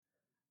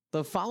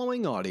The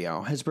following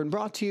audio has been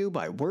brought to you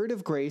by Word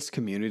of Grace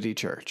Community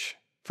Church.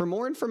 For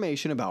more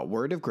information about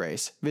Word of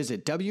Grace,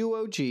 visit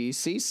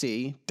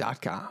wogcc.com.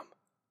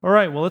 All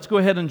right, well, let's go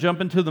ahead and jump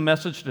into the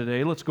message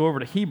today. Let's go over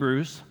to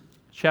Hebrews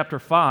chapter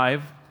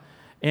 5,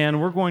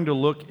 and we're going to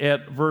look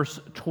at verse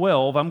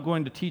 12. I'm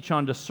going to teach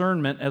on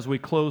discernment as we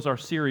close our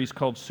series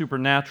called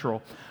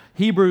Supernatural.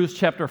 Hebrews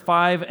chapter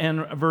 5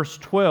 and verse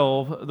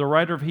 12, the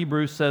writer of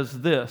Hebrews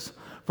says this,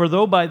 "For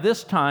though by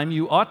this time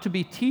you ought to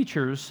be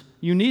teachers,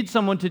 you need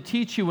someone to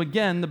teach you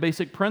again the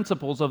basic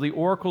principles of the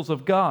oracles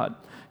of God.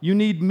 You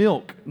need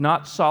milk,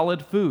 not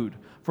solid food.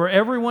 For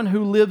everyone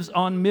who lives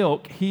on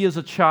milk, he is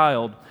a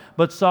child.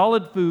 But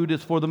solid food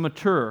is for the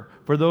mature,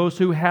 for those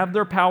who have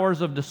their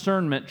powers of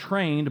discernment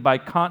trained by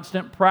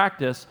constant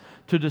practice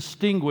to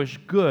distinguish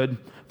good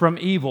from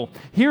evil."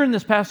 Here in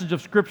this passage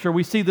of Scripture,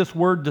 we see this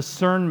word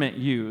discernment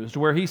used,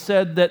 where he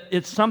said that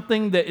it's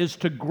something that is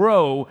to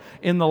grow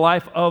in the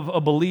life of a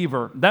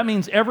believer. That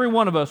means every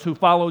one of us who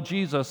follow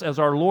Jesus as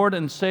our Lord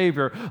and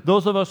Savior,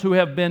 those of us who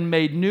have been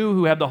made new,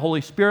 who have the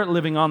Holy Spirit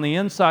living on the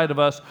inside of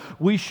us,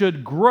 we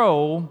should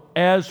grow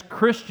as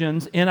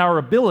Christians in our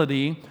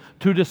ability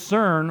to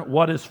discern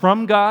what is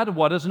from God,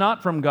 what is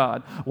not from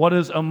God, what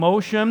is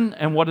emotion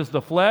and what is the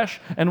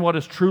flesh, and what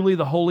is truly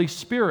the Holy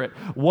Spirit,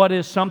 what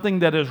is something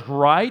that is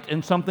right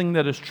and something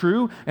that is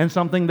true and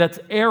something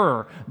that's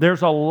error.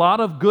 There's a lot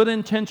of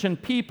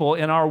good-intentioned people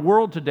in our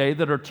world today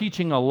that are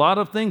teaching a lot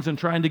of things and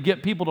trying to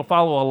get people to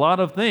follow a lot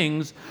of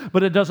things,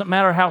 but it doesn't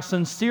matter how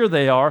sincere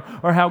they are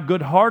or how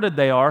good-hearted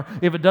they are.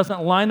 If it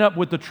doesn't line up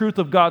with the truth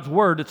of God's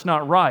Word, it's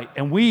not right.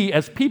 And we,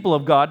 as people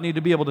of God, need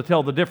to be able to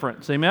tell the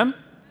difference. Amen?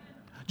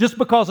 Just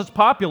because it's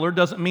popular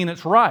doesn't mean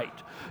it's right.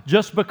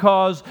 Just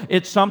because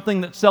it's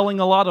something that's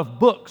selling a lot of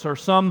books or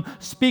some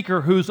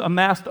speaker who's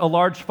amassed a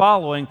large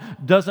following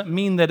doesn't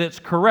mean that it's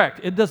correct.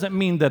 It doesn't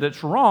mean that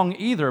it's wrong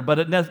either, but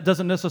it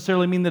doesn't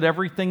necessarily mean that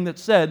everything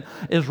that's said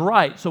is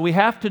right. So we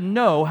have to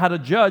know how to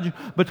judge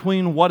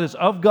between what is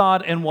of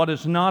God and what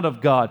is not of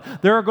God.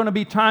 There are going to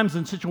be times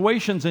and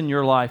situations in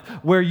your life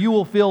where you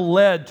will feel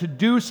led to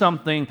do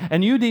something,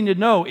 and you need to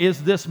know,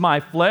 is this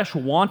my flesh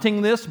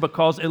wanting this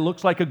because it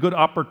looks like a good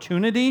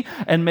opportunity,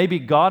 and maybe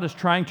God is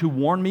trying to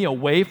warn me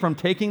away from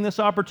taking this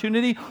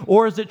opportunity,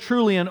 or is it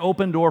truly an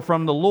open door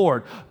from the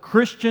Lord?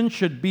 Christians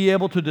should be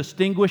able to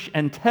distinguish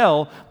and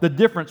tell the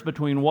difference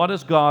between what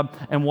is God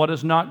and what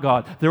is not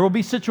God. There will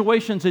be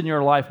situations in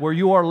your life where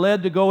you are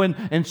led to go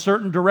in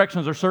certain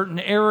directions or certain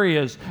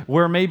areas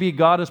where maybe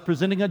God is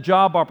presenting a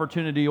job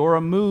opportunity or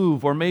a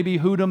move, or maybe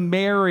who to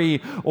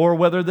marry, or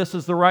whether this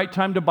is the right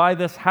time to buy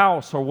this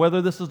house, or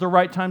whether this is the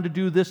right time to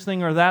do this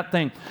thing or that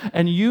thing.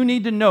 And you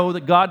need to know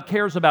that God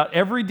cares about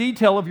every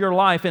detail of your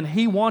life, and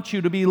He wants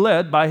you to be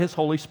led by His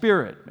Holy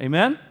Spirit.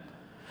 Amen?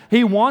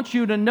 He wants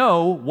you to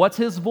know what's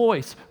His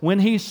voice when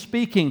He's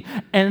speaking.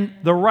 And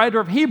the writer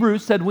of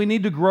Hebrews said we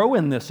need to grow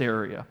in this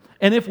area.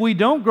 And if we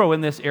don't grow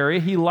in this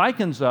area, he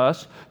likens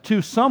us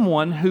to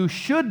someone who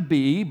should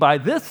be, by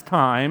this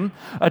time,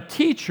 a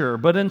teacher.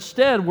 But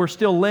instead, we're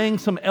still laying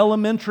some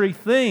elementary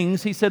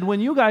things. He said, when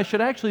you guys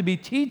should actually be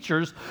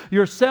teachers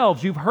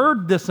yourselves. You've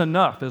heard this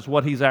enough, is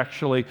what he's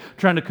actually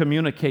trying to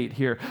communicate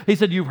here. He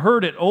said, you've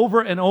heard it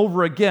over and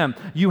over again.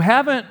 You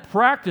haven't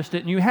practiced it,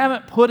 and you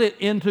haven't put it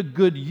into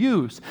good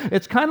use.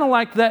 It's kind of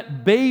like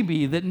that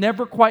baby that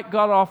never quite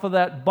got off of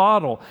that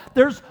bottle.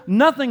 There's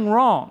nothing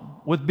wrong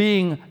with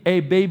being a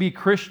baby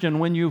Christian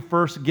when you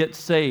first get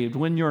saved,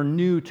 when you're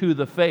new to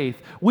the faith.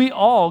 We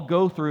all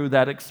go through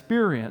that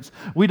experience.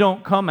 We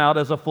don't come out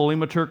as a fully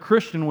mature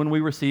Christian when we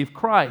receive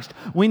Christ.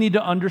 We need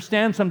to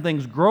understand some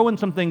things, grow in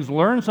some things,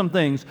 learn some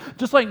things,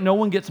 just like no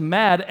one gets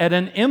mad at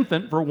an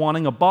infant for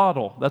wanting a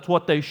bottle. That's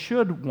what they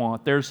should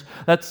want.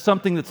 That's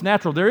something that's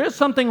natural. There is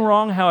something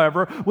wrong,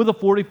 however, with a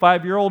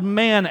 45-year-old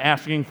man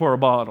asking for a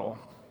bottle.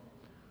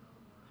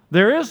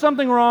 There is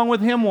something wrong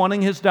with him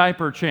wanting his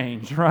diaper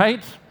changed,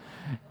 right?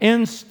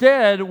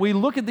 Instead, we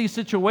look at these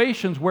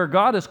situations where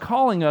God is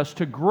calling us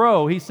to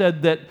grow. He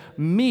said that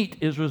meat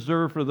is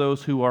reserved for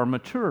those who are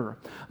mature,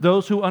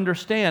 those who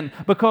understand,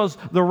 because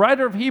the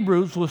writer of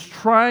Hebrews was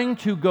trying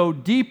to go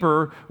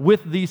deeper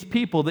with these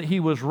people that he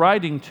was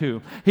writing to.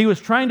 He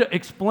was trying to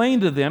explain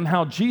to them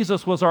how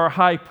Jesus was our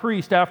high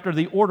priest after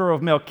the order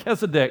of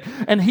Melchizedek,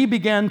 and he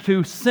began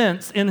to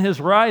sense in his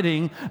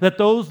writing that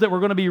those that were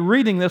going to be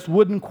reading this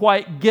wouldn't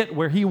quite get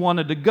where he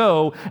wanted to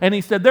go, and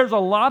he said, there's a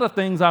lot of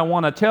things I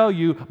want to tell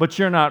you, but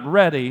you're not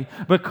ready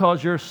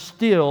because you're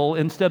still,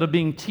 instead of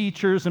being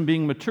teachers and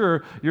being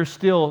mature, you're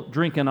still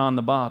drinking on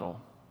the bottle.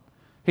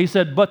 He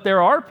said, but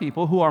there are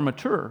people who are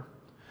mature,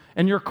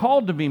 and you're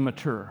called to be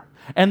mature,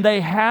 and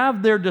they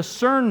have their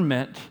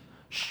discernment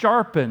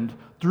sharpened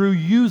through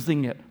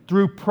using it,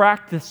 through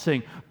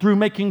practicing, through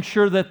making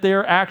sure that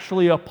they're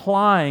actually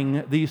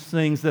applying these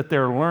things that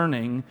they're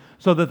learning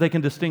so that they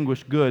can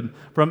distinguish good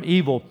from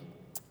evil.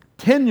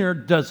 Tenure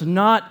does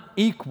not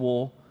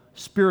equal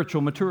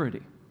spiritual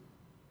maturity.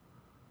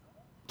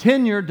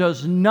 Tenure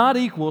does not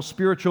equal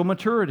spiritual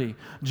maturity.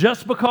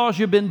 Just because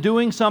you've been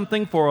doing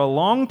something for a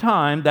long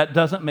time, that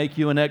doesn't make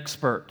you an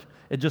expert.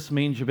 It just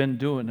means you've been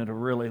doing it a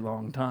really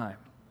long time.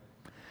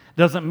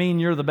 Doesn't mean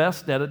you're the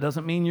best at it.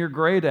 Doesn't mean you're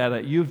great at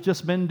it. You've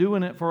just been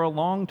doing it for a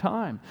long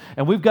time.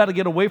 And we've got to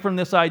get away from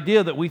this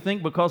idea that we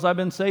think because I've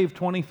been saved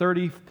 20,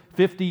 30,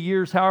 50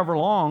 years, however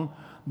long,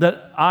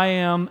 that I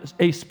am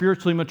a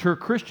spiritually mature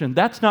Christian.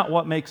 That's not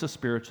what makes a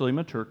spiritually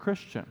mature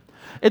Christian.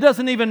 It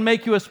doesn't even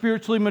make you a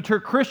spiritually mature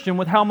Christian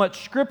with how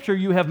much Scripture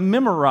you have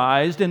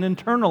memorized and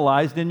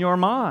internalized in your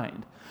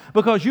mind.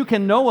 Because you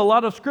can know a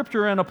lot of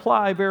Scripture and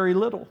apply very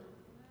little.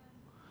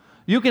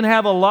 You can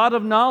have a lot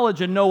of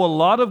knowledge and know a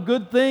lot of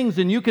good things,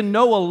 and you can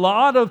know a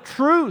lot of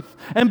truth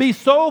and be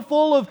so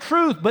full of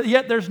truth, but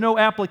yet there's no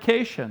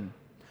application.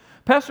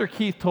 Pastor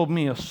Keith told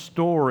me a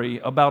story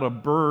about a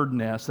bird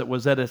nest that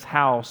was at his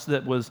house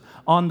that was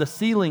on the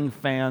ceiling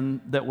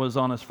fan that was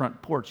on his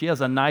front porch. He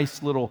has a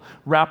nice little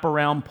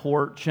wraparound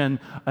porch, and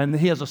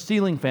he has a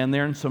ceiling fan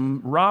there, and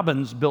some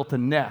robins built a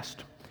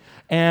nest.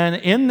 And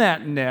in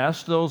that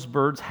nest, those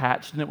birds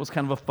hatched, and it was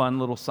kind of a fun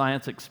little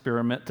science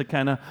experiment to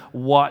kind of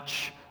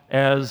watch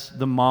as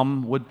the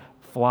mom would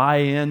fly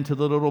into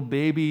the little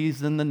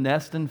babies in the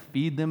nest and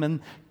feed them.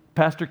 And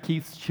Pastor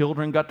Keith's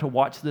children got to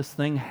watch this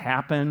thing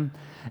happen.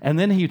 And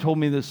then he told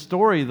me this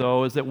story,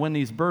 though, is that when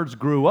these birds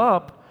grew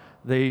up,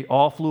 they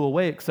all flew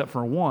away except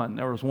for one.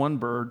 There was one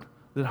bird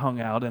that hung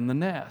out in the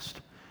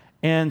nest.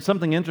 And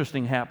something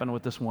interesting happened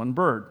with this one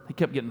bird. He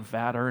kept getting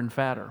fatter and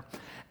fatter.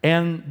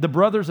 And the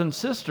brothers and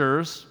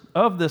sisters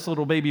of this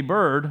little baby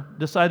bird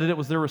decided it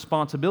was their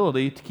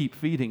responsibility to keep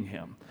feeding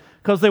him.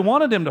 Because they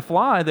wanted him to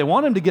fly, they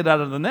wanted him to get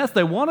out of the nest,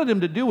 they wanted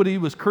him to do what he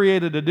was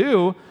created to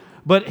do,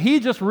 but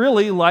he just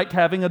really liked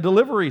having a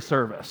delivery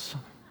service.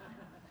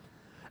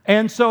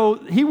 And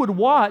so he would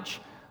watch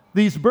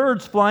these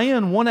birds fly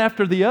in one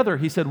after the other.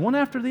 He said, one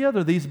after the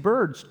other, these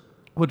birds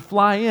would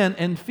fly in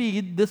and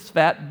feed this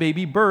fat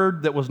baby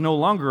bird that was no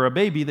longer a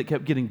baby that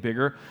kept getting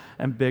bigger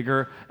and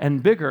bigger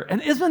and bigger.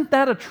 And isn't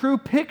that a true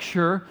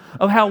picture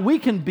of how we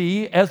can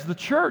be as the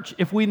church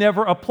if we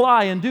never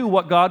apply and do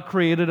what God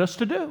created us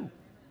to do?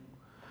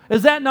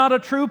 Is that not a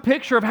true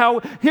picture of how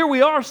here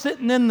we are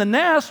sitting in the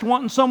nest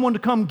wanting someone to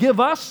come give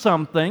us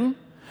something,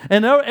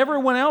 and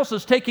everyone else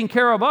is taking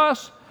care of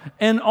us,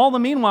 and all the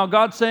meanwhile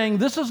God's saying,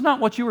 this is not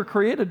what you were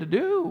created to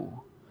do.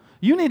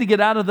 You need to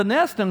get out of the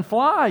nest and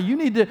fly. You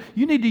need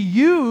to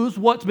use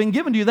what's been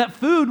given to you. That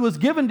food was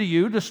given to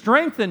you to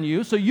strengthen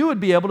you so you would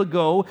be able to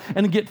go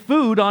and get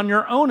food on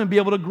your own and be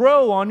able to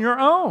grow on your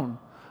own.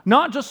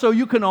 Not just so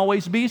you can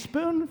always be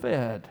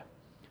spoon-fed.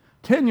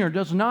 Tenure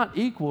does not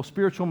equal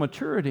spiritual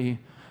maturity.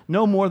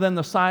 No more than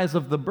the size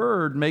of the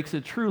bird makes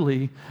it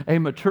truly a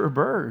mature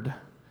bird.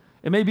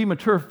 It may be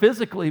mature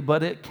physically,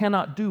 but it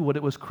cannot do what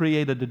it was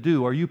created to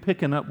do. Are you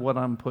picking up what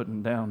I'm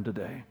putting down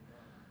today?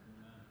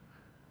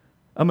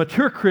 A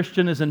mature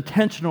Christian is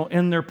intentional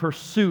in their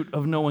pursuit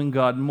of knowing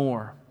God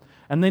more.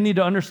 And they need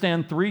to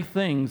understand three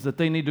things that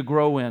they need to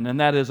grow in, and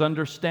that is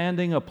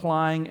understanding,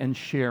 applying, and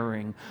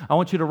sharing. I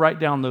want you to write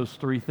down those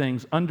three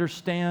things.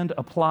 Understand,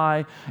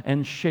 apply,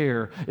 and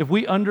share. If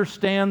we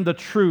understand the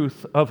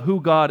truth of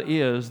who God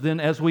is, then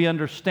as we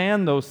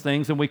understand those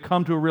things and we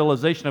come to a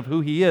realization of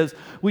who He is,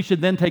 we should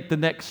then take the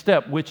next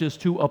step, which is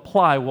to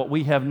apply what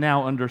we have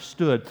now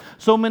understood.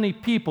 So many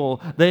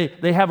people,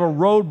 they have a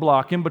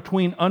roadblock in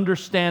between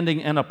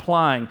understanding and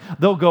applying.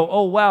 They'll go,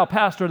 oh, wow,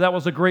 Pastor, that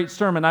was a great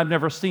sermon. I've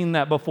never seen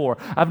that before.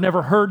 I've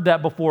never heard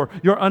that before.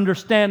 Your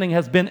understanding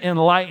has been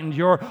enlightened.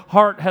 Your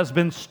heart has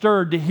been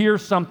stirred to hear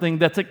something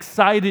that's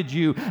excited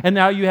you. And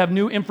now you have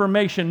new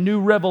information, new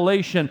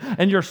revelation,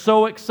 and you're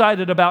so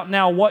excited about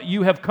now what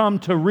you have come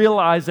to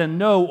realize and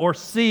know or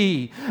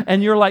see.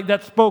 And you're like,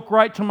 that spoke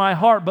right to my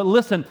heart. But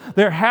listen,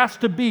 there has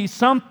to be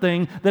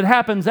something that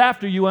happens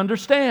after you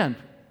understand.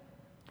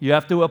 You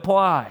have to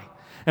apply.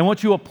 And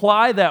once you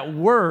apply that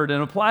word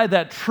and apply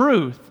that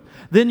truth,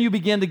 then you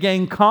begin to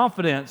gain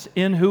confidence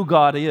in who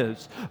God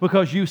is.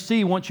 Because you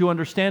see, once you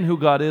understand who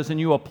God is and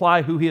you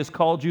apply who He has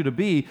called you to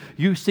be,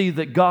 you see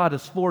that God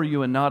is for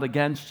you and not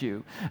against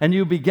you. And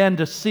you begin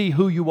to see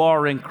who you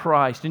are in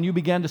Christ. And you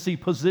begin to see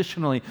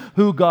positionally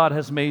who God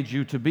has made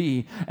you to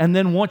be. And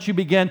then once you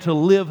begin to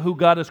live who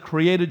God has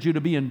created you to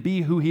be and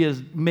be who He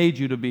has made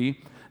you to be,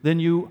 then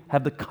you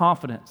have the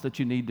confidence that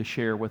you need to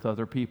share with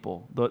other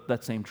people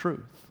that same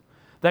truth.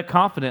 That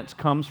confidence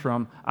comes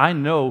from, I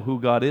know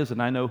who God is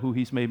and I know who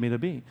He's made me to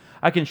be.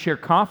 I can share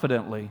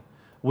confidently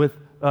with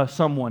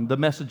someone the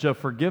message of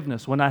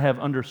forgiveness when I have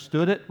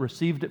understood it,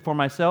 received it for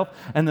myself,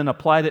 and then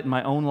applied it in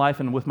my own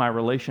life and with my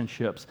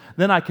relationships.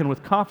 Then I can,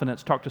 with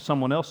confidence, talk to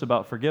someone else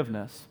about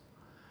forgiveness.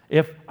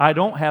 If I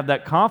don't have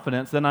that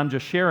confidence, then I'm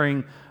just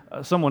sharing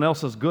someone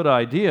else's good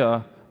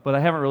idea, but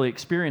I haven't really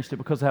experienced it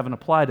because I haven't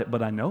applied it,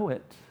 but I know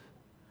it.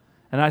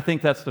 And I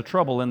think that's the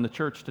trouble in the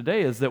church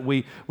today is that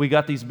we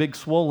got these big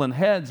swollen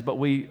heads, but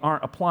we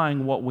aren't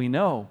applying what we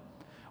know.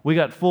 We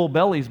got full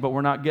bellies, but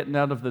we're not getting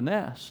out of the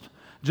nest.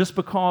 Just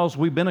because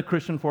we've been a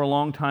Christian for a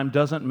long time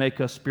doesn't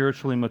make us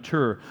spiritually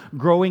mature.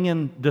 Growing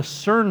in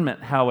discernment,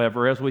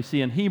 however, as we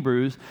see in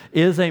Hebrews,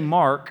 is a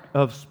mark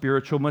of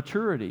spiritual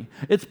maturity.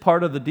 It's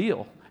part of the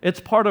deal. It's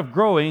part of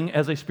growing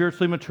as a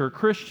spiritually mature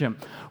Christian.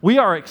 We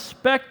are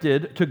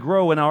expected to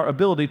grow in our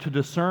ability to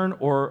discern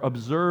or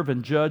observe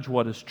and judge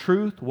what is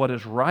truth, what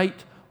is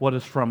right, what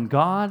is from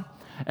God.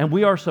 And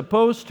we are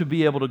supposed to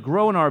be able to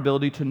grow in our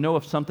ability to know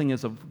if something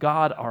is of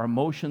God, our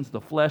emotions,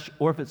 the flesh,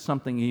 or if it's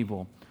something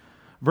evil.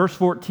 Verse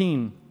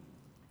 14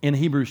 in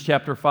Hebrews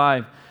chapter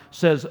 5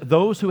 says,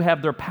 "Those who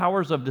have their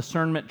powers of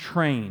discernment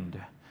trained."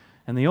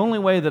 And the only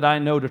way that I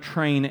know to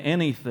train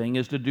anything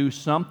is to do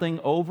something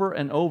over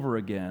and over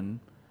again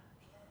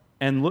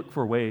and look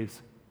for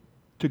ways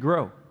to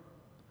grow.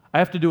 I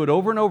have to do it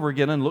over and over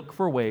again and look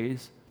for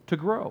ways to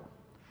grow.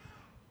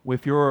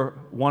 If you're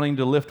wanting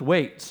to lift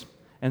weights,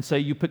 and say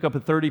you pick up a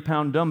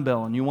 30-pound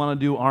dumbbell and you want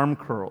to do arm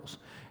curls,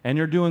 and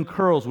you're doing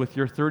curls with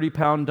your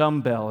 30-pound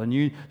dumbbell, and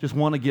you just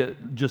want to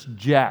get just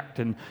jacked,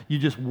 and you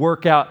just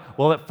work out.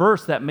 Well, at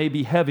first that may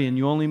be heavy, and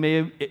you only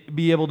may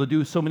be able to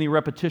do so many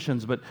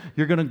repetitions, but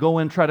you're going to go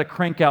and try to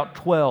crank out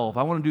 12.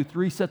 I want to do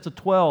 3 sets of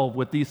 12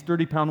 with these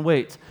 30-pound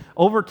weights.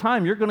 Over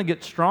time, you're going to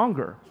get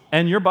stronger,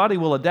 and your body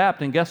will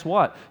adapt, and guess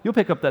what? You'll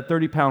pick up that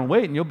 30-pound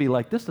weight, and you'll be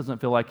like, this doesn't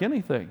feel like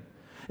anything.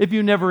 If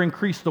you never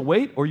increase the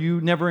weight or you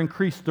never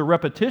increase the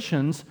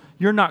repetitions,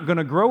 you're not going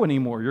to grow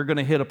anymore. You're going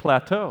to hit a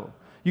plateau.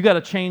 You got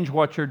to change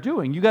what you're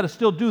doing. You got to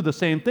still do the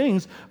same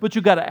things, but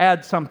you got to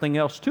add something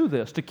else to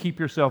this to keep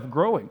yourself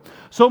growing.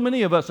 So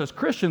many of us as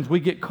Christians, we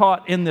get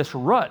caught in this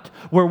rut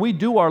where we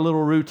do our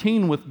little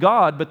routine with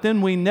God, but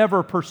then we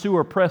never pursue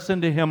or press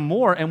into Him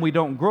more, and we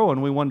don't grow,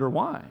 and we wonder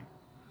why.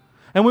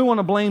 And we want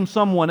to blame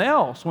someone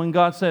else when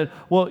God said,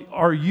 well,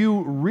 are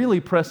you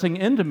really pressing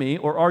into me,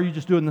 or are you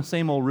just doing the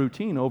same old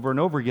routine over and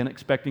over again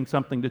expecting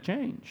something to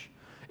change?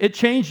 It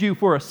changed you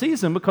for a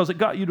season because it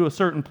got you to a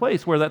certain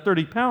place where that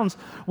 30 pounds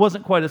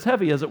wasn't quite as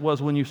heavy as it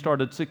was when you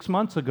started 6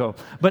 months ago.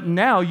 But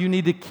now you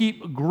need to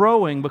keep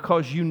growing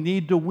because you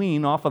need to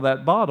wean off of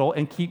that bottle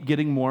and keep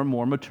getting more and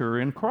more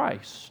mature in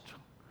Christ.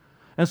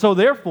 And so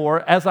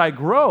therefore, as I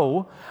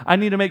grow, I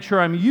need to make sure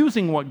I'm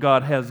using what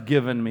God has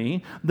given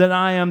me, that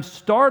I am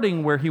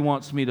starting where He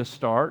wants me to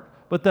start,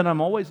 but that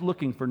I'm always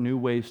looking for new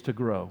ways to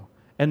grow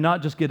and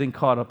not just getting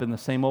caught up in the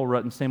same old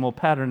rut and same old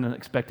pattern and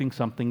expecting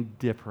something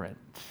different.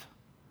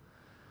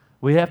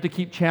 We have to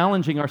keep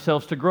challenging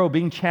ourselves to grow.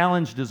 Being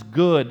challenged is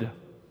good.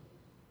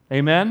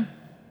 Amen?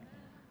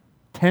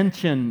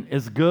 Tension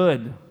is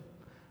good.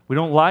 We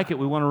don't like it.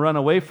 We want to run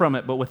away from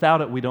it, but without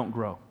it, we don't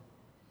grow.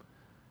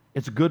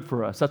 It's good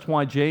for us. That's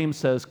why James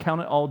says, count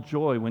it all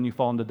joy when you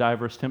fall into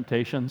diverse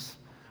temptations.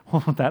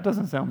 Well, that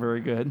doesn't sound very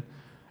good.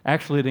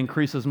 Actually, it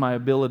increases my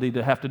ability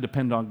to have to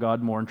depend on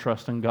God more and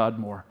trust in God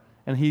more.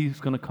 And He's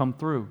going to come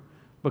through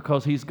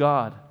because He's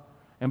God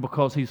and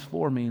because He's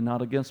for me and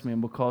not against me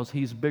and because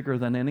He's bigger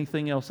than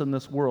anything else in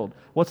this world.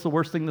 What's the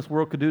worst thing this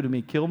world could do to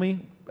me? Kill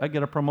me? I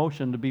get a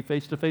promotion to be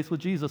face-to-face with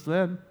Jesus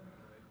then.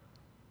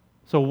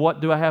 So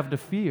what do I have to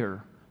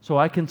fear? So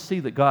I can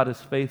see that God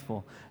is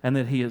faithful and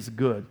that He is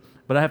good.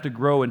 But I have to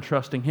grow in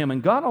trusting Him.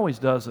 And God always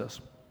does this.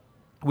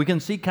 We can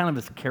see kind of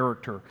His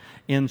character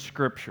in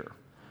Scripture.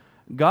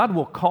 God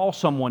will call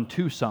someone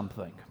to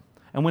something.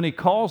 And when He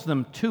calls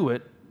them to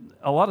it,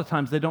 a lot of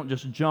times they don't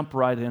just jump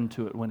right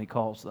into it when He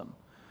calls them.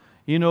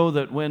 You know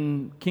that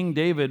when King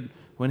David,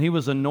 when he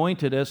was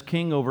anointed as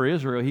king over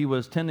Israel, he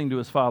was tending to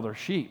his father's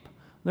sheep.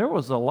 There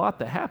was a lot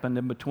that happened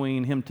in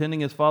between him tending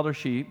his father's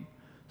sheep,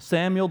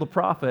 Samuel the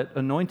prophet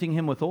anointing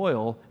him with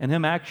oil, and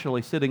him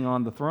actually sitting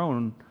on the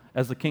throne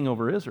as the king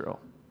over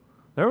Israel.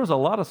 There was a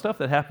lot of stuff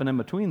that happened in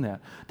between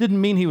that. Didn't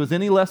mean he was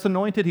any less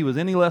anointed, he was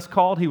any less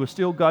called, he was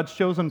still God's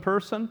chosen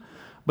person,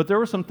 but there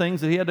were some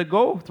things that he had to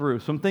go through,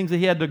 some things that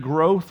he had to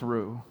grow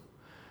through.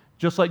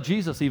 Just like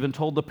Jesus even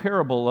told the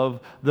parable of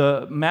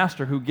the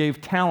master who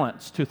gave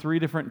talents to 3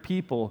 different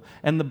people.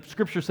 And the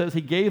Scripture says he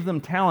gave them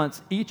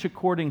talents each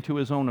according to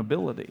his own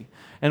ability.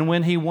 And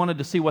when he wanted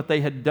to see what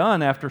they had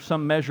done after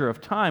some measure of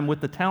time with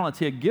the talents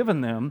he had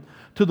given them,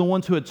 to the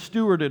ones who had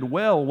stewarded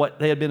well what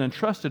they had been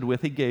entrusted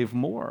with, he gave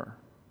more.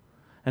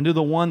 And to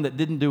the one that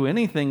didn't do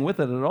anything with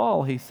it at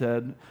all, he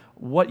said,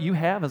 what you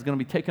have is going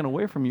to be taken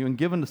away from you and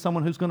given to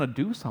someone who's going to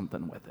do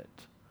something with it.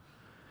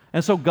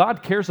 And so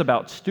God cares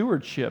about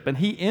stewardship, and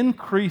He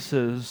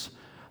increases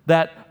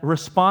that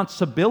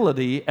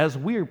responsibility as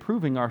we are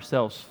proving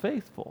ourselves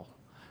faithful.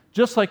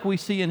 Just like we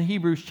see in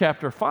Hebrews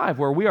chapter 5,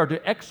 where we are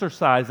to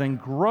exercise and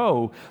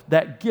grow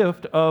that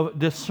gift of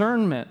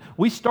discernment.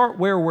 We start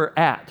where we're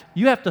at.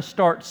 You have to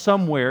start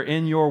somewhere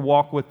in your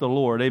walk with the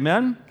Lord.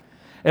 Amen?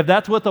 If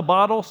that's with a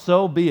bottle,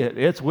 so be it.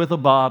 It's with a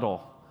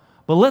bottle.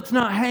 But let's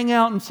not hang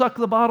out and suck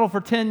the bottle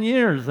for 10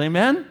 years.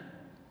 Amen?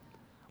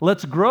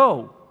 Let's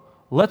grow.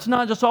 Let's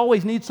not just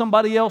always need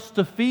somebody else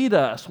to feed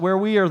us where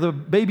we are the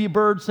baby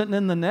bird sitting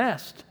in the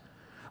nest.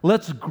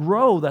 Let's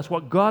grow. That's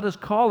what God is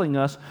calling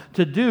us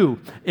to do.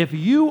 If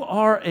you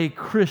are a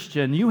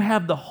Christian, you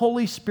have the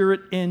Holy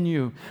Spirit in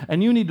you,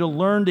 and you need to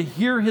learn to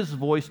hear His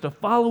voice, to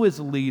follow His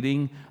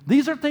leading.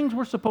 These are things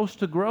we're supposed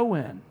to grow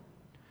in.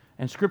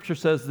 And Scripture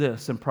says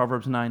this in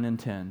Proverbs 9 and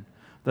 10,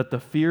 that the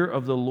fear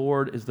of the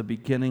Lord is the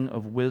beginning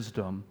of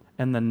wisdom,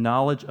 and the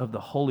knowledge of the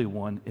Holy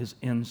One is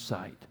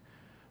insight.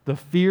 The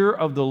fear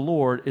of the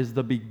Lord is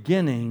the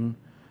beginning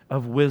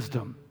of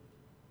wisdom.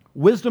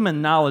 Wisdom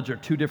and knowledge are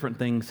two different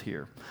things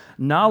here.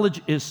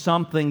 Knowledge is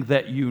something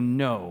that you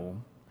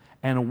know,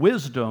 and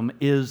wisdom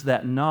is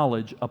that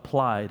knowledge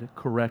applied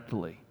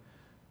correctly.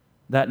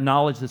 That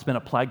knowledge that's been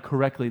applied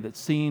correctly, that's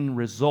seen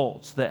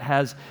results, that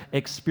has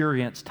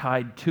experience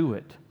tied to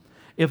it.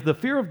 If the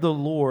fear of the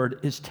Lord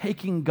is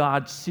taking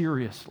God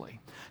seriously,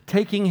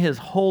 taking His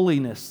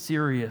holiness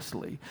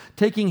seriously,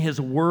 taking His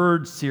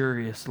word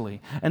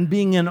seriously, and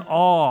being in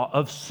awe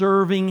of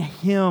serving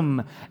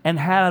Him and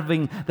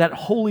having that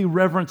holy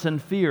reverence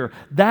and fear,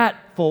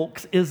 that,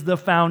 folks, is the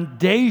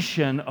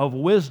foundation of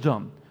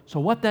wisdom. So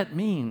what that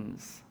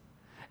means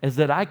is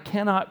that I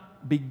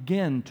cannot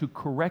begin to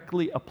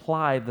correctly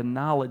apply the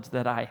knowledge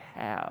that I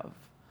have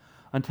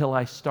until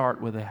I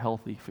start with a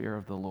healthy fear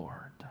of the Lord.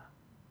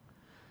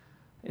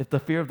 If the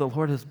fear of the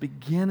Lord is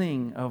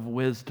beginning of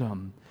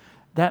wisdom,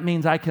 that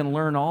means I can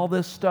learn all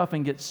this stuff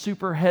and get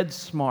super head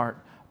smart.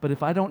 But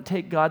if I don't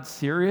take God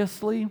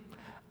seriously,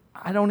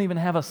 I don't even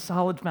have a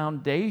solid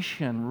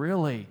foundation,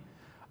 really,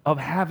 of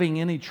having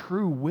any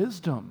true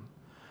wisdom.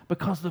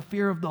 Because the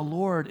fear of the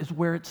Lord is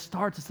where it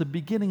starts. It's the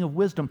beginning of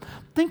wisdom.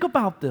 Think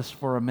about this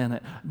for a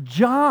minute.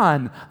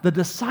 John, the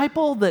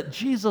disciple that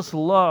Jesus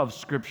loved,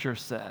 Scripture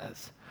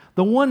says,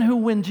 the one who,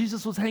 when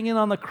Jesus was hanging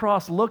on the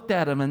cross, looked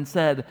at him and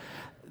said,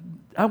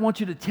 I want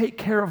you to take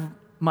care of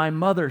my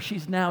mother.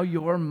 She's now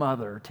your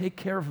mother. Take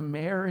care of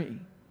Mary.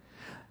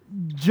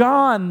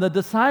 John, the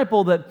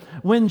disciple that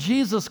when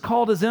Jesus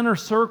called his inner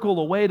circle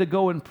away to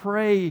go and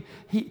pray,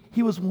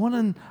 he was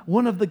one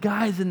of the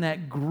guys in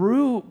that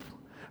group.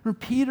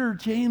 Peter,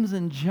 James,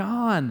 and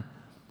John.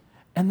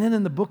 And then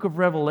in the book of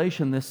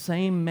Revelation, this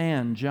same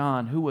man,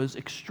 John, who was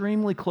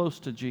extremely close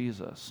to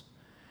Jesus,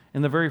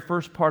 in the very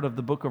first part of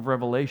the book of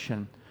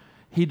Revelation,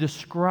 he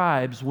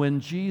describes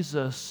when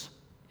Jesus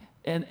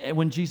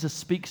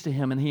speaks to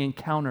him and he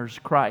encounters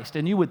Christ.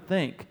 And you would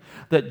think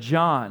that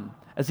John,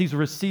 as he's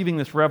receiving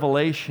this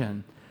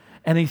revelation,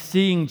 and he's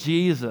seeing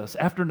Jesus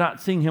after not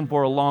seeing him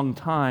for a long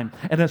time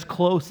and as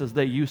close as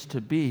they used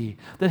to be,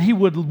 that he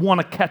would want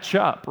to catch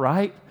up,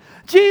 right?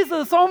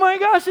 Jesus, oh my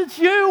gosh, it's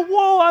you.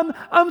 Whoa,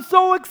 I'm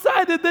so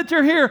excited that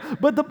you're here.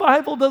 But the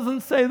Bible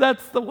doesn't say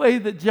that's the way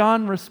that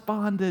John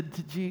responded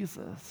to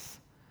Jesus.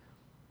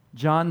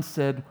 John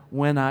said,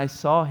 when I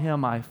saw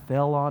him, I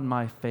fell on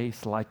my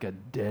face like a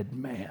dead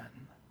man.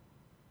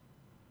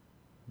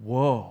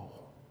 Whoa.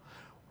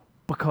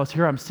 Because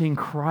here I'm seeing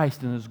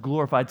Christ in His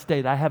glorified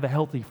state. I have a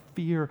healthy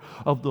fear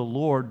of the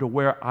Lord to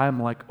where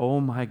I'm like, oh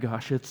my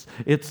gosh, it's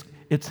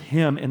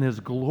Him in His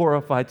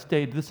glorified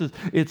state.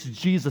 It's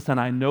Jesus, and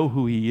I know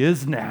who He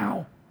is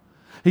now.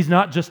 He's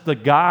not just the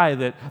guy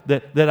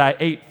that I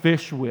ate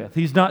fish with.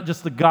 He's not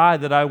just the guy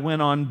that I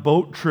went on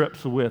boat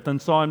trips with and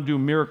saw Him do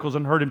miracles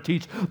and heard Him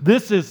teach.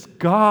 This is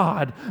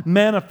God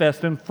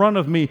manifest in front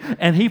of me,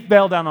 and He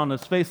fell down on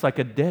His face like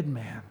a dead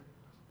man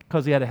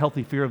because He had a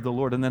healthy fear of the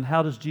Lord. And then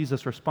how does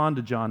Jesus respond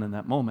to John in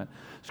that moment?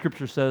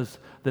 Scripture says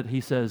that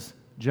He says,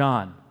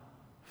 John,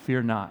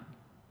 fear not,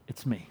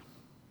 it's me.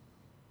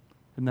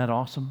 Isn't that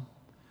awesome?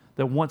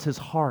 That once his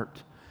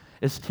heart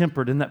is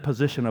tempered in that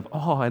position of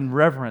awe and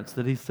reverence,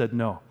 that he said,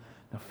 no,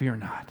 fear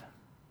not.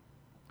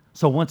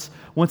 So once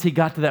he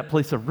got to that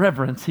place of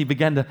reverence, he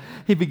began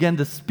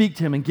to speak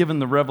to him and give him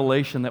the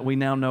revelation that we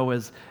now know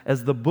as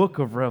the book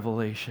of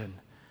Revelation.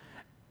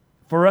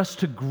 For us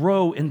to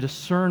grow in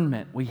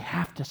discernment, we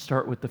have to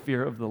start with the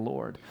fear of the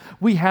Lord.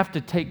 We have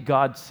to take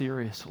God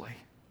seriously.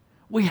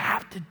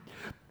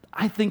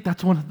 I think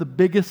that's one of the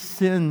biggest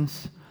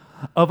sins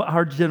of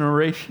our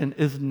generation,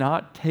 is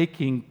not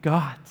taking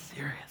God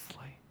seriously.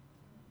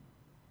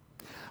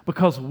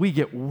 Because we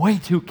get way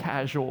too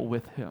casual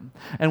with Him,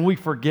 and we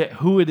forget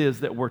who it is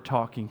that we're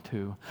talking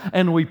to,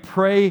 and we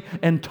pray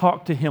and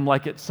talk to Him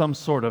like it's some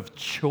sort of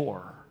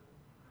chore.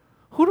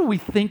 Who do we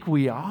think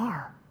we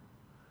are?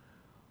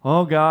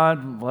 Oh,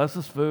 God, bless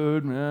this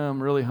food.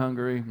 I'm really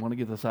hungry. I want to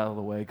get this out of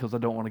the way because I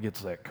don't want to get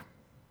sick.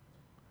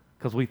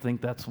 Because we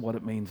think that's what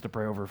it means to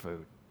pray over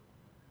food.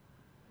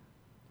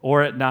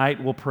 Or at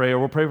night, we'll pray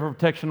for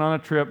protection on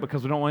a trip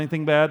because we don't want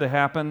anything bad to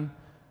happen.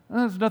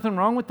 There's nothing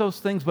wrong with those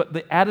things, but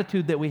the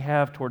attitude that we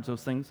have towards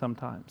those things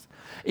sometimes.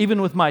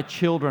 Even with my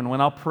children, when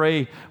I'll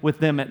pray with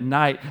them at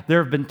night,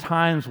 there have been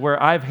times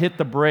where I've hit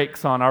the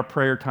brakes on our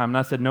prayer time, and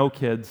I said, no,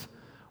 kids,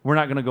 we're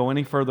not going to go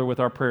any further with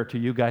our prayer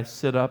till you guys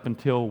sit up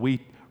until we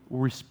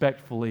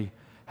respectfully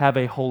have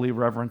a holy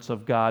reverence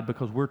of God,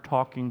 because we're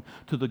talking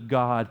to the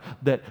God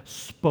that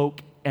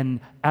spoke,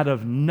 and out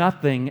of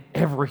nothing,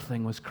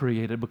 everything was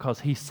created because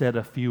He said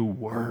a few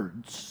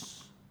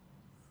words.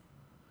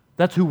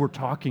 That's who we're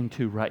talking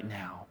to right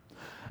now.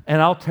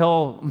 And I'll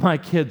tell my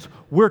kids,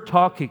 we're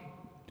talking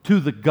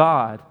to the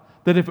God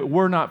that if it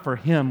were not for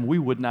Him, we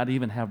would not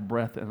even have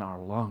breath in our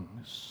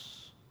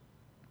lungs.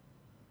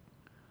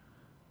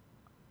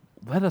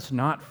 Let us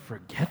not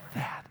forget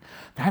that.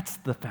 That's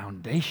the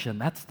foundation.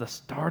 That's the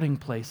starting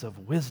place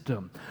of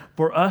wisdom.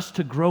 For us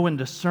to grow in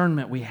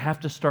discernment, we have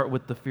to start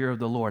with the fear of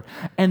the Lord.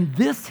 And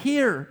this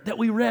here that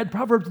we read,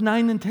 Proverbs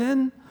 9 and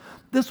 10,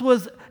 this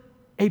was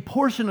a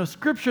portion of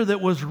Scripture that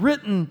was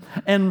written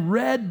and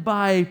read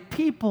by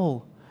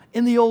people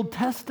in the Old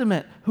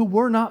Testament who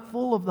were not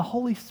full of the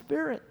Holy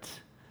Spirit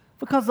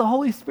because the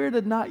Holy Spirit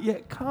had not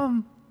yet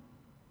come.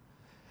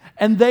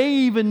 And they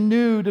even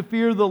knew to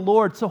fear the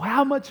Lord. So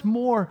how much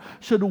more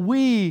should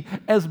we,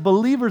 as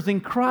believers in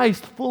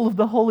Christ, full of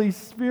the Holy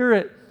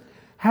Spirit,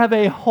 have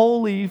a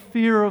holy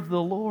fear of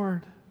the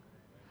Lord?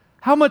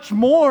 How much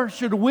more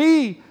should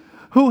we,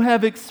 who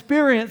have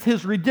experienced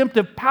His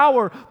redemptive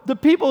power, the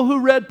people who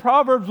read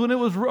Proverbs when it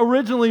was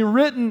originally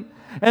written,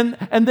 and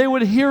they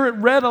would hear it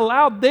read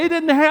aloud, they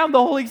didn't have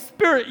the Holy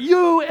Spirit.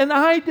 You and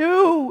I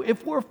do,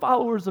 if we're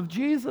followers of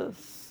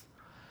Jesus.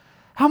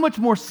 How much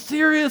more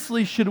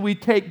seriously should we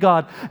take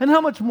God? And how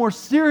much more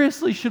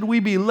seriously should we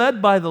be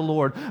led by the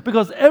Lord?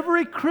 Because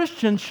every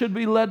Christian should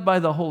be led by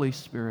the Holy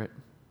Spirit.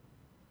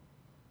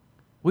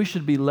 We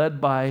should be led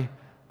by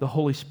the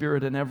Holy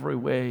Spirit in every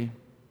way.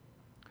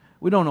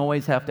 We don't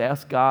always have to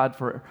ask God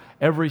for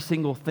every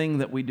single thing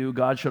that we do.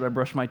 God, should I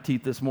brush my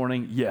teeth this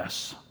morning?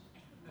 Yes.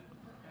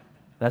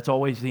 That's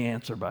always the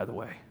answer, by the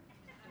way.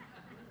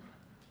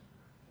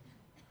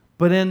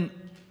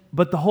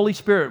 But the Holy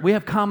Spirit, we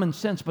have common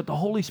sense, but the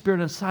Holy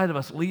Spirit inside of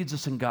us leads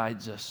us and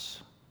guides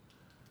us.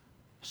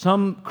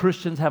 Some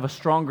Christians have a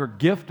stronger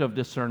gift of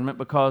discernment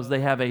because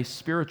they have a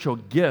spiritual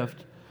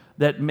gift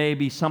that may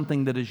be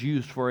something that is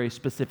used for a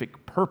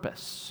specific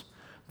purpose,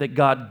 that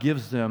God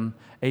gives them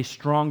a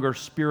stronger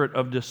spirit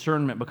of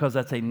discernment because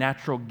that's a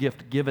natural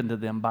gift given to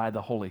them by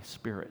the Holy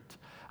Spirit.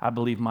 I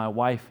believe my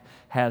wife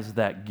has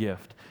that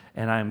gift,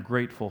 and I am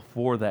grateful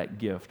for that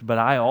gift. But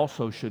I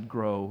also should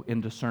grow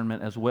in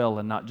discernment as well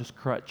and not just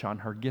crutch on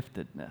her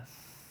giftedness.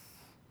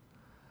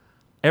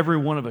 Every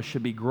one of us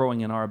should be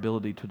growing in our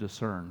ability to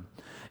discern.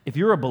 If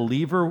you're a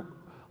believer,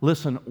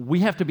 listen,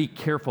 we have to be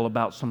careful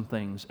about some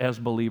things as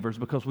believers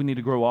because we need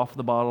to grow off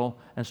the bottle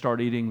and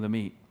start eating the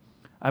meat.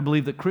 I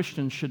believe that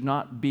Christians should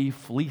not be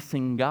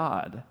fleecing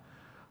God.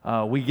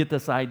 We get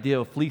this idea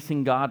of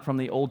fleecing God from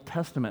the Old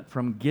Testament,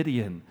 from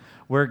Gideon,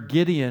 where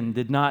Gideon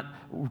did not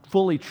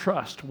fully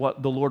trust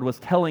what the Lord was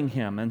telling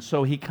him. And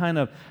so he kind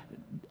of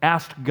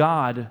asked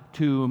God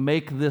to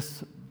make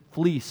this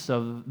fleece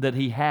that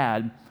he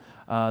had,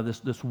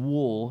 this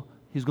wool.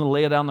 He's going to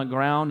lay it on the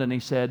ground, and he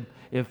said,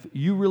 if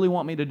you really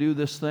want me to do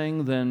this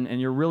thing,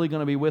 and you're really going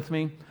to be with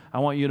me, I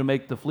want you to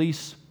make the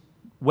fleece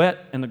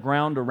wet and the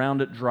ground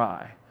around it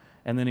dry.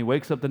 And then he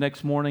wakes up the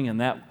next morning,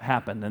 and that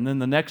happened. And then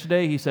the next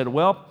day, he said,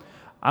 well,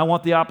 I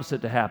want the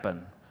opposite to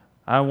happen.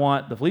 I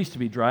want the fleece to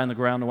be dry and the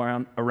ground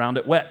around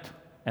it wet.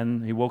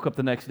 And he woke up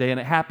the next day, and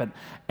it happened.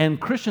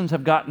 And Christians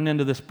have gotten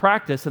into this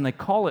practice, and they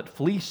call it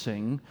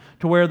fleecing,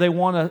 to where they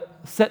want to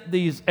set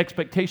these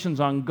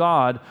expectations on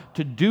God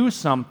to do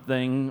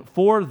something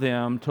for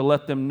them to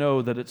let them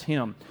know that it's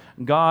Him.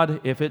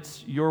 God, if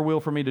it's your will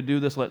for me to do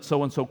this, let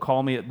so-and-so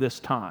call me at this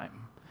time.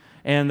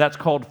 And that's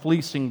called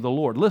fleecing the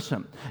Lord.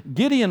 Listen,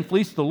 Gideon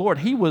fleeced the Lord.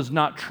 He was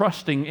not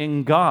trusting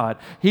in God.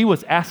 He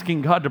was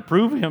asking God to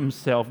prove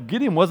Himself.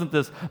 Gideon wasn't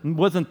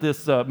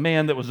this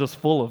man that was just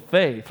full of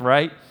faith,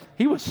 right?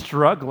 He was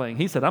struggling.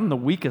 He said, I'm the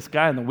weakest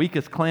guy in the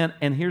weakest clan.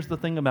 And here's the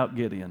thing about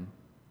Gideon.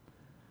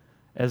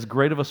 As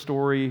great of a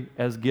story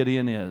as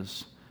Gideon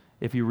is,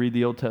 if you read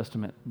the Old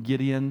Testament,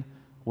 Gideon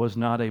was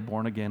not a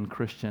born-again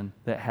Christian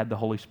that had the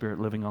Holy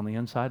Spirit living on the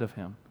inside of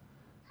him.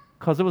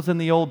 Because it was in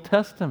the Old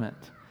Testament.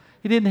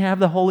 He didn't have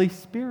the Holy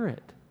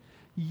Spirit.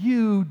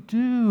 You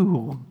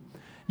do.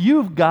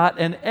 You've got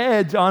an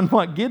edge on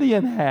what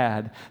Gideon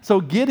had.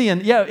 So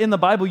Gideon, in the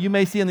Bible you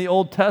may see in the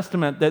Old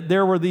Testament that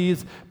there were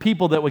these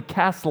people that would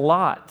cast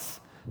lots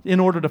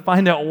in order to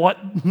find out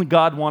what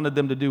God wanted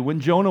them to do. When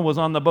Jonah was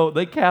on the boat,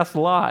 they cast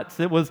lots.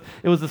 It was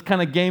this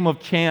kind of game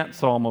of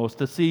chance almost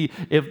to see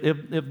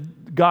if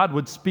God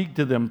would speak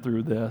to them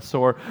through this,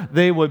 or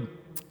they would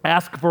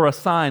ask for a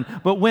sign.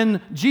 But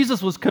when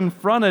Jesus was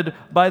confronted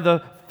by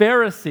the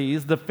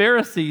Pharisees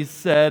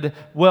said,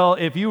 well,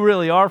 if you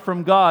really are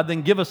from God,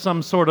 then give us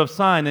some sort of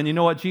sign. And you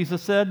know what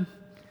Jesus said?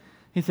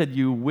 He said,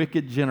 you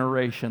wicked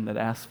generation that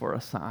asks for a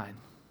sign.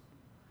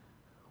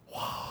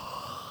 What?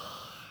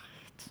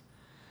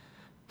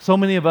 So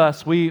many of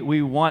us,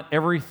 we want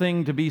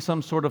everything to be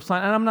some sort of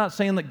sign. And I'm not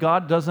saying that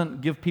God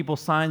doesn't give people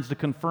signs to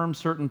confirm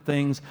certain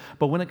things,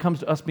 but when it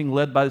comes to us being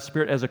led by the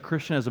Spirit as a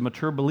Christian, as a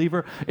mature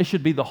believer, it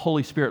should be the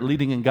Holy Spirit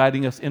leading and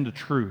guiding us into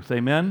truth.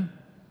 Amen?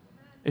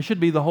 It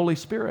should be the Holy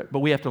Spirit, but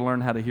we have to learn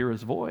how to hear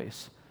His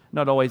voice,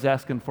 not always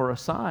asking for a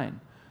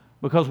sign.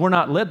 Because we're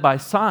not led by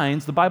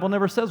signs. The Bible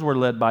never says we're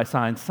led by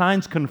signs.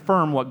 Signs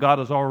confirm what God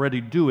is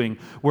already doing.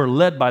 We're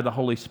led by the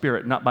Holy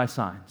Spirit, not by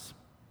signs.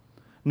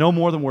 No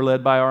more than we're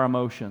led by our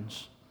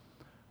emotions.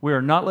 We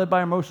are not led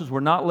by emotions. We're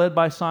not led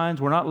by signs.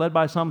 We're not led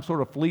by some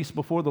sort of fleece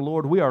before the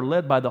Lord. We are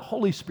led by the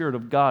Holy Spirit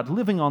of God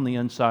living on the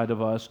inside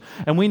of us.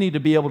 And we need to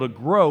be able to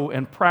grow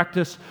and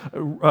practice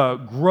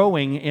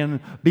growing in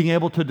being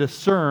able to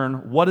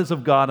discern what is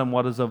of God and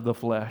what is of the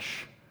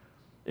flesh.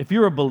 If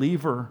you're a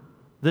believer,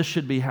 This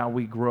should be how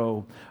we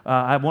grow.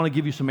 I want to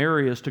give you some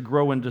areas to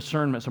grow in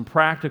discernment, some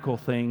practical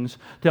things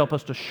to help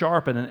us to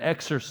sharpen and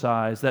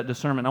exercise that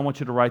discernment. I want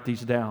you to write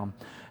these down.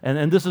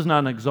 And this is not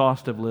an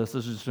exhaustive list.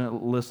 This is just a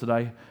list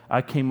that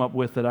I came up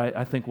with that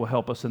I think will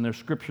help us. And there's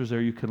scriptures there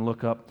you can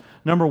look up.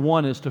 Number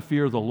one is to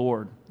fear the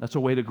Lord. That's a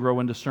way to grow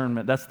in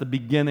discernment. That's the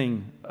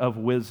beginning of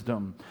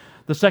wisdom.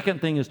 The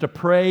second thing is to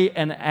pray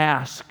and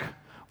ask.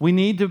 We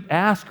need to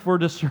ask for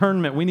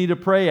discernment. We need to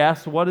pray,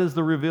 ask what is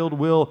the revealed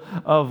will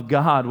of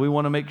God. We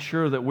want to make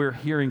sure that we're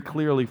hearing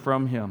clearly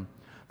from Him.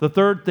 The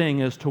third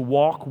thing is to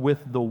walk with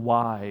the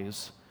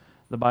wise.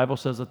 The Bible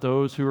says that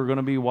those who are going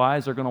to be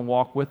wise are going to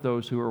walk with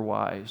those who are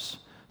wise.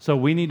 So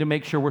we need to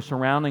make sure we're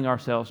surrounding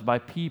ourselves by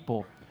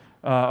people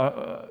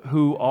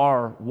who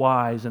are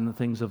wise in the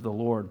things of the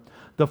Lord.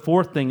 The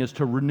fourth thing is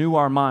to renew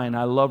our mind.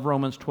 I love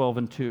Romans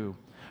 12:2.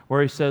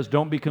 Where he says,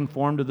 don't be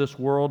conformed to this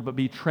world, but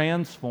be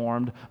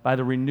transformed by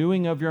the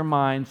renewing of your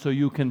mind so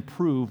you can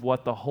prove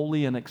what the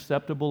holy and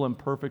acceptable and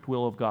perfect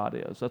will of God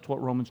is. That's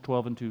what Romans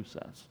 12:2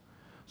 says.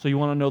 So you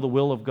want to know the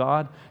will of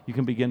God? You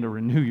can begin to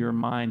renew your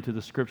mind to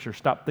the Scripture.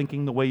 Stop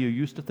thinking the way you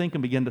used to think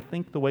and begin to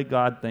think the way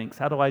God thinks.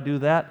 How do I do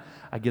that?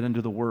 I get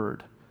into the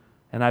Word.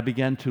 And I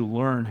begin to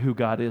learn who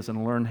God is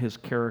and learn His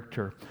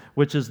character,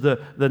 which is the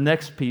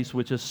next piece,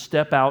 which is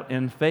step out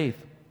in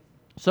faith.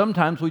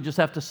 Sometimes we just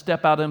have to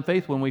step out in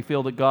faith when we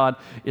feel that God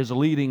is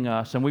leading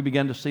us and we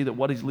begin to see that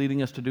what He's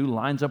leading us to do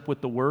lines up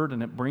with the Word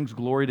and it brings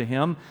glory to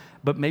Him.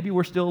 But maybe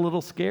we're still a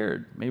little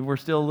scared. Maybe we're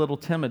still a little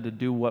timid to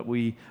do what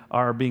we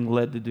are being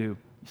led to do.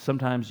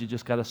 Sometimes you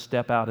just got to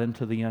step out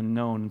into the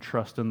unknown and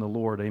trust in the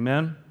Lord.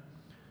 Amen?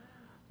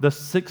 The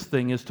sixth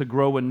thing is to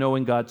grow in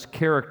knowing God's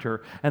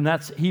character, and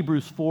that's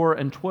Hebrews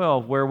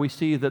 4:12, where we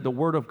see that the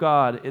Word of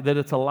God, that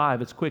it's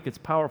alive, it's quick, it's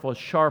powerful, it's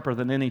sharper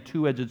than any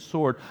two-edged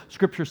sword.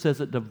 Scripture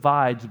says it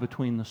divides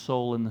between the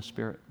soul and the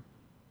spirit.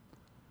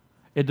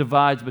 It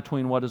divides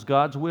between what is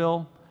God's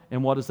will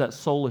and what is that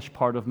soulish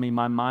part of me,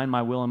 my mind,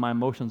 my will, and my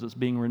emotions that's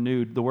being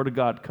renewed. The Word of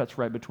God cuts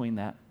right between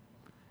that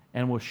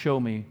and will show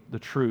me the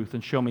truth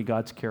and show me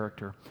God's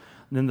character.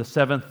 And then the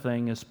seventh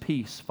thing is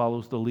peace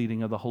follows the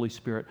leading of the Holy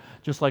Spirit.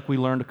 Just like we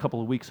learned a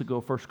couple of weeks ago,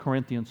 1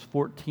 Corinthians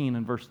 14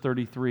 and verse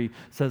 33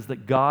 says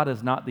that God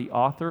is not the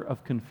author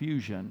of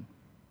confusion,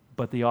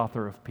 but the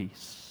author of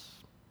peace.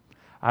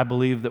 I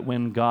believe that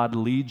when God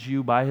leads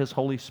you by His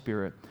Holy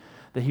Spirit,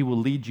 that He will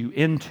lead you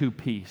into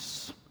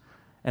peace.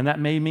 And that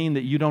may mean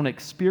that you don't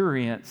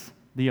experience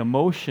the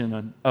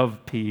emotion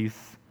of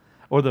peace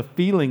or the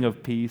feeling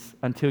of peace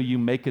until you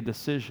make a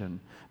decision.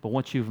 But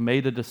once you've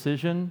made a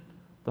decision,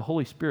 the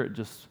Holy Spirit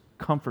just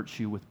comforts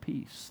you with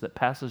peace that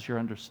passes your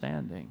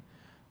understanding,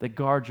 that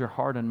guards your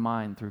heart and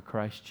mind through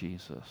Christ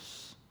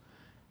Jesus.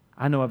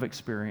 I know I've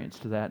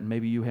experienced that, and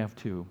maybe you have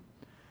too.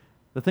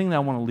 The thing that I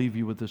want to leave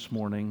you with this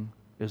morning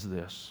is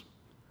this.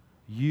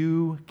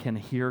 You can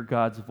hear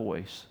God's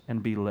voice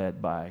and be led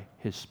by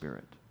His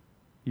Spirit.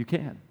 You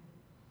can.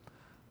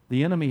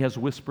 The enemy has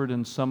whispered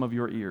in some of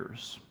your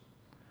ears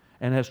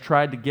and has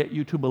tried to get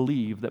you to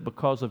believe that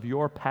because of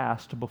your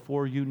past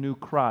before you knew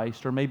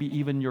Christ, or maybe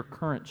even your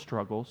current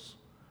struggles,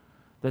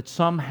 that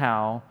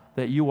somehow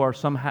that you are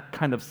some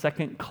kind of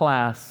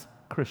second-class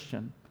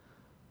Christian.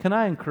 Can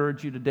I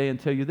encourage you today and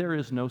tell you there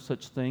is no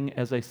such thing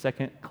as a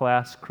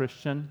second-class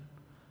Christian?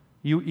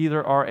 You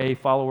either are a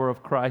follower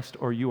of Christ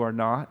or you are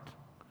not.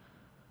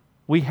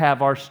 We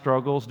have our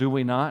struggles, do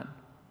we not?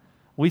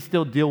 We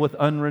still deal with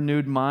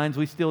unrenewed minds.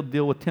 We still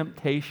deal with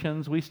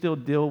temptations. We still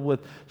deal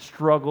with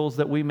struggles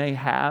that we may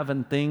have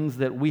and things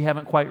that we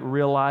haven't quite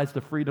realized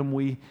the freedom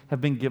we have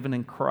been given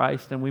in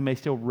Christ, and we may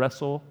still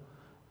wrestle.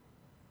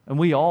 And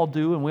we all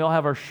do, and we all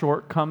have our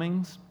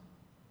shortcomings.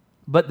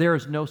 But there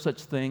is no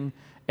such thing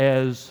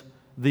as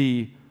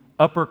the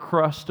upper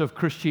crust of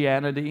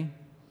Christianity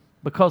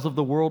because of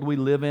the world we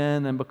live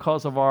in and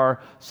because of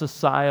our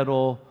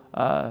societal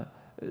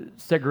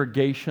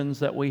segregations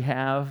that we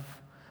have,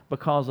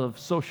 because of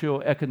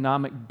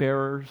socioeconomic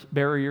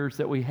barriers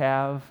that we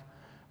have,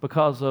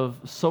 because of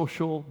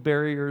social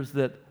barriers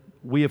that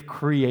we have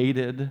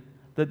created,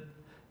 that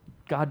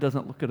God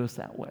doesn't look at us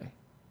that way.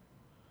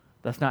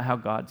 That's not how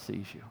God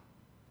sees you.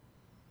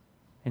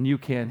 And you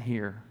can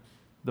hear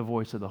the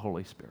voice of the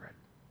Holy Spirit.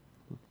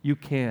 You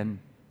can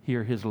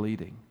hear His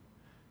leading.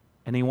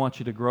 And He wants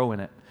you to grow in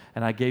it.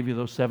 And I gave you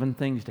those 7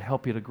 things to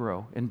help you to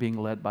grow in being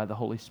led by the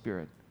Holy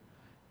Spirit.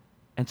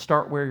 And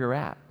start where you're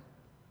at.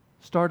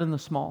 Start in the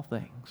small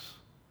things.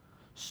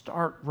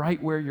 Start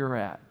right where you're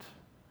at.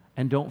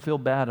 And don't feel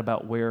bad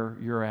about where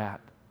you're at.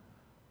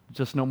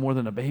 Just no more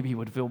than a baby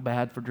would feel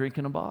bad for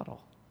drinking a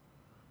bottle.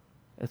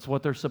 It's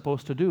what they're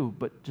supposed to do,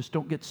 but just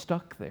don't get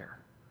stuck there.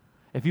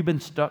 If you've been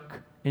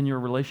stuck in your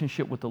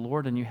relationship with the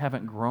Lord and you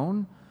haven't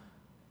grown,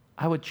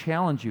 I would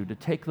challenge you to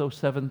take those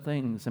 7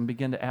 things and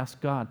begin to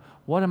ask God,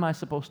 what am I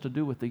supposed to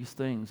do with these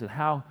things? And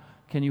how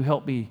can you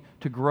help me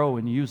to grow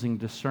in using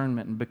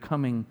discernment and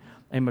becoming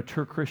a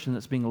mature Christian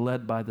that's being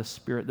led by the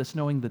Spirit, that's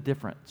knowing the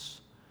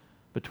difference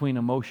between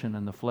emotion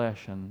and the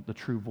flesh and the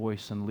true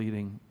voice and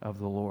leading of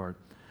the Lord?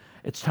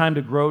 It's time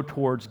to grow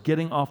towards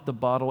getting off the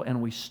bottle,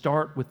 and we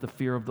start with the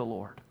fear of the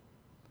Lord.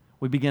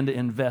 we begin to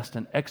invest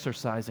in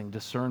exercising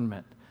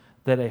discernment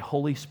that a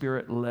Holy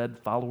Spirit-led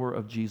follower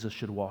of Jesus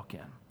should walk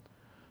in.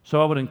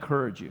 So I would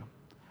encourage you,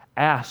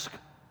 ask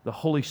the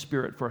Holy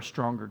Spirit for a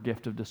stronger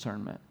gift of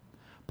discernment.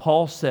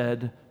 Paul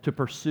said to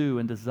pursue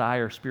and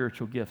desire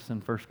spiritual gifts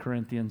in 1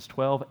 Corinthians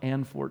 12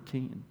 and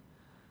 14.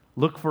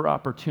 Look for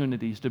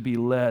opportunities to be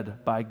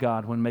led by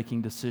God when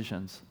making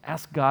decisions.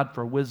 Ask God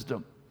for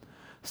wisdom.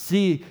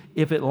 See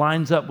if it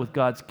lines up with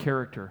God's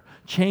character.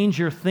 Change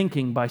your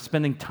thinking by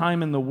spending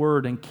time in the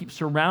Word, and keep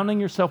surrounding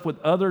yourself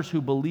with others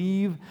who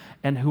believe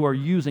and who are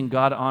using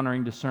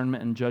God-honoring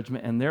discernment and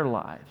judgment in their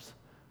lives.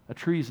 A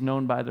tree is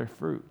known by their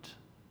fruit.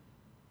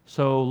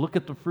 So look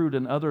at the fruit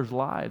in others'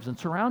 lives and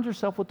surround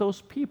yourself with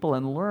those people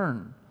and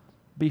learn.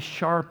 Be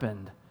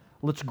sharpened.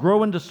 Let's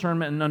grow in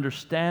discernment and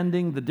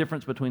understanding the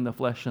difference between the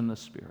flesh and the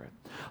spirit.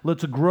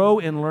 Let's grow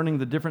in learning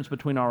the difference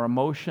between our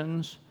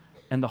emotions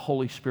and the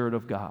Holy Spirit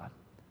of God.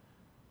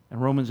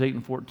 And Romans 8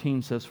 and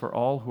 14 says, for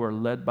all who are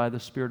led by the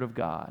Spirit of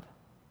God,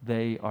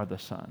 they are the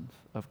sons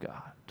of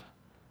God.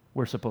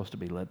 We're supposed to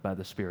be led by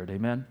the Spirit.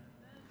 Amen?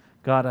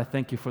 God, I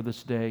thank you for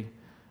this day.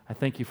 I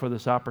thank you for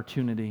this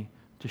opportunity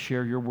to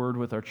share your word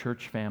with our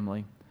church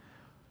family.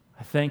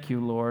 I thank you,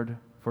 Lord,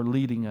 for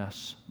leading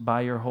us by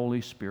your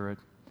Holy Spirit,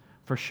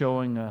 for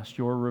showing us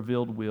your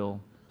revealed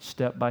will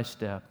step by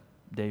step,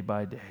 day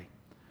by day.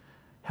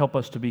 Help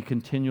us to be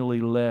continually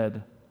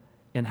led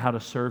in how to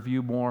serve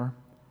you more,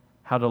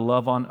 how to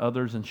love on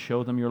others and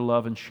show them your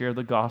love and share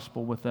the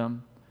gospel with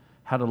them,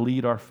 how to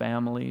lead our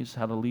families,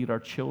 how to lead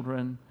our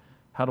children,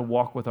 how to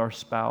walk with our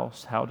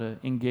spouse, how to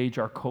engage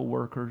our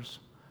coworkers,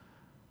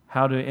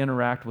 how to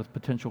interact with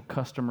potential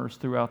customers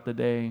throughout the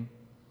day,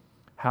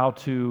 how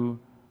to,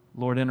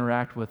 Lord,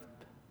 interact with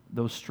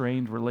those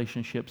strained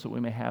relationships that we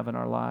may have in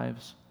our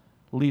lives.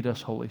 Lead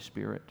us, Holy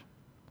Spirit.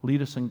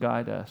 Lead us and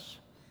guide us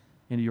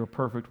into your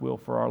perfect will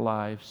for our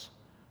lives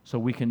so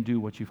we can do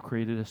what you've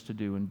created us to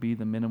do and be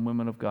the men and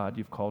women of God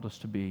you've called us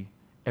to be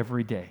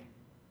every day.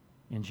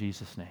 In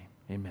Jesus' name,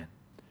 amen.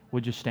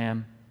 Would you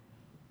stand?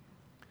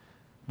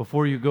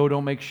 Before you go,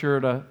 don't make sure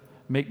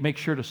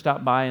to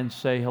stop by and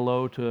say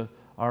hello to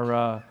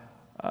our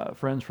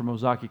friends from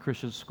Ozaki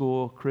Christian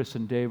School. Chris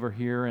and Dave are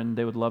here, and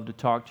they would love to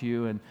talk to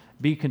you. And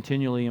be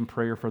continually in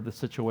prayer for the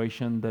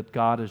situation that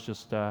God has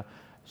just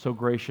so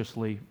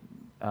graciously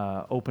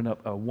opened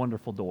up a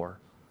wonderful door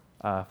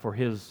for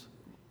His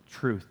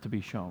truth to be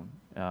shown.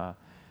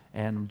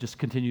 And just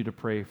continue to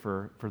pray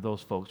for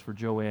those folks, for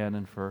Joanne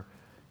and for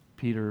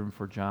Peter and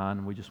for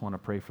John. We just want to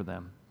pray for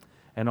them.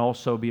 And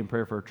also be in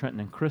prayer for Trenton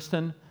and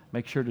Kristen.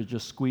 Make sure to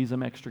just squeeze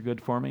them extra good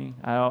for me.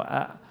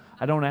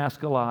 I don't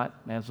ask a lot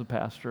as a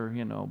pastor,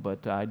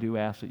 but I do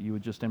ask that you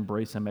would just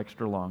embrace them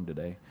extra long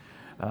today.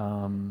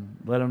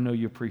 Let them know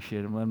you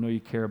appreciate them. Let them know you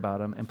care about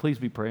them. And please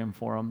be praying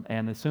for them.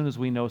 And as soon as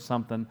we know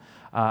something,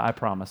 I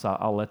promise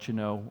I'll let you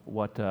know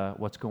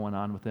what's going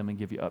on with them and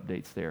give you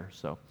updates there.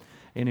 So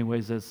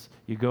anyways, as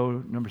you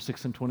go, number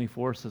 6 and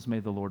 24 says, may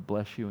the Lord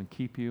bless you and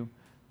keep you.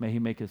 May He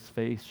make His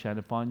face shine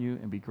upon you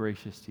and be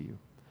gracious to you.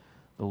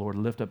 The Lord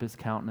lift up His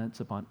countenance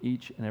upon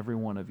each and every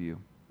one of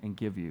you and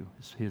give you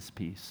His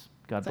peace.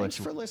 God bless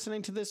you. Thanks for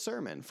listening to this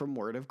sermon from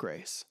Word of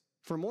Grace.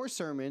 For more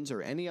sermons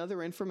or any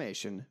other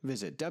information,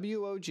 visit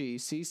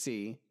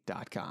WOGCC.com.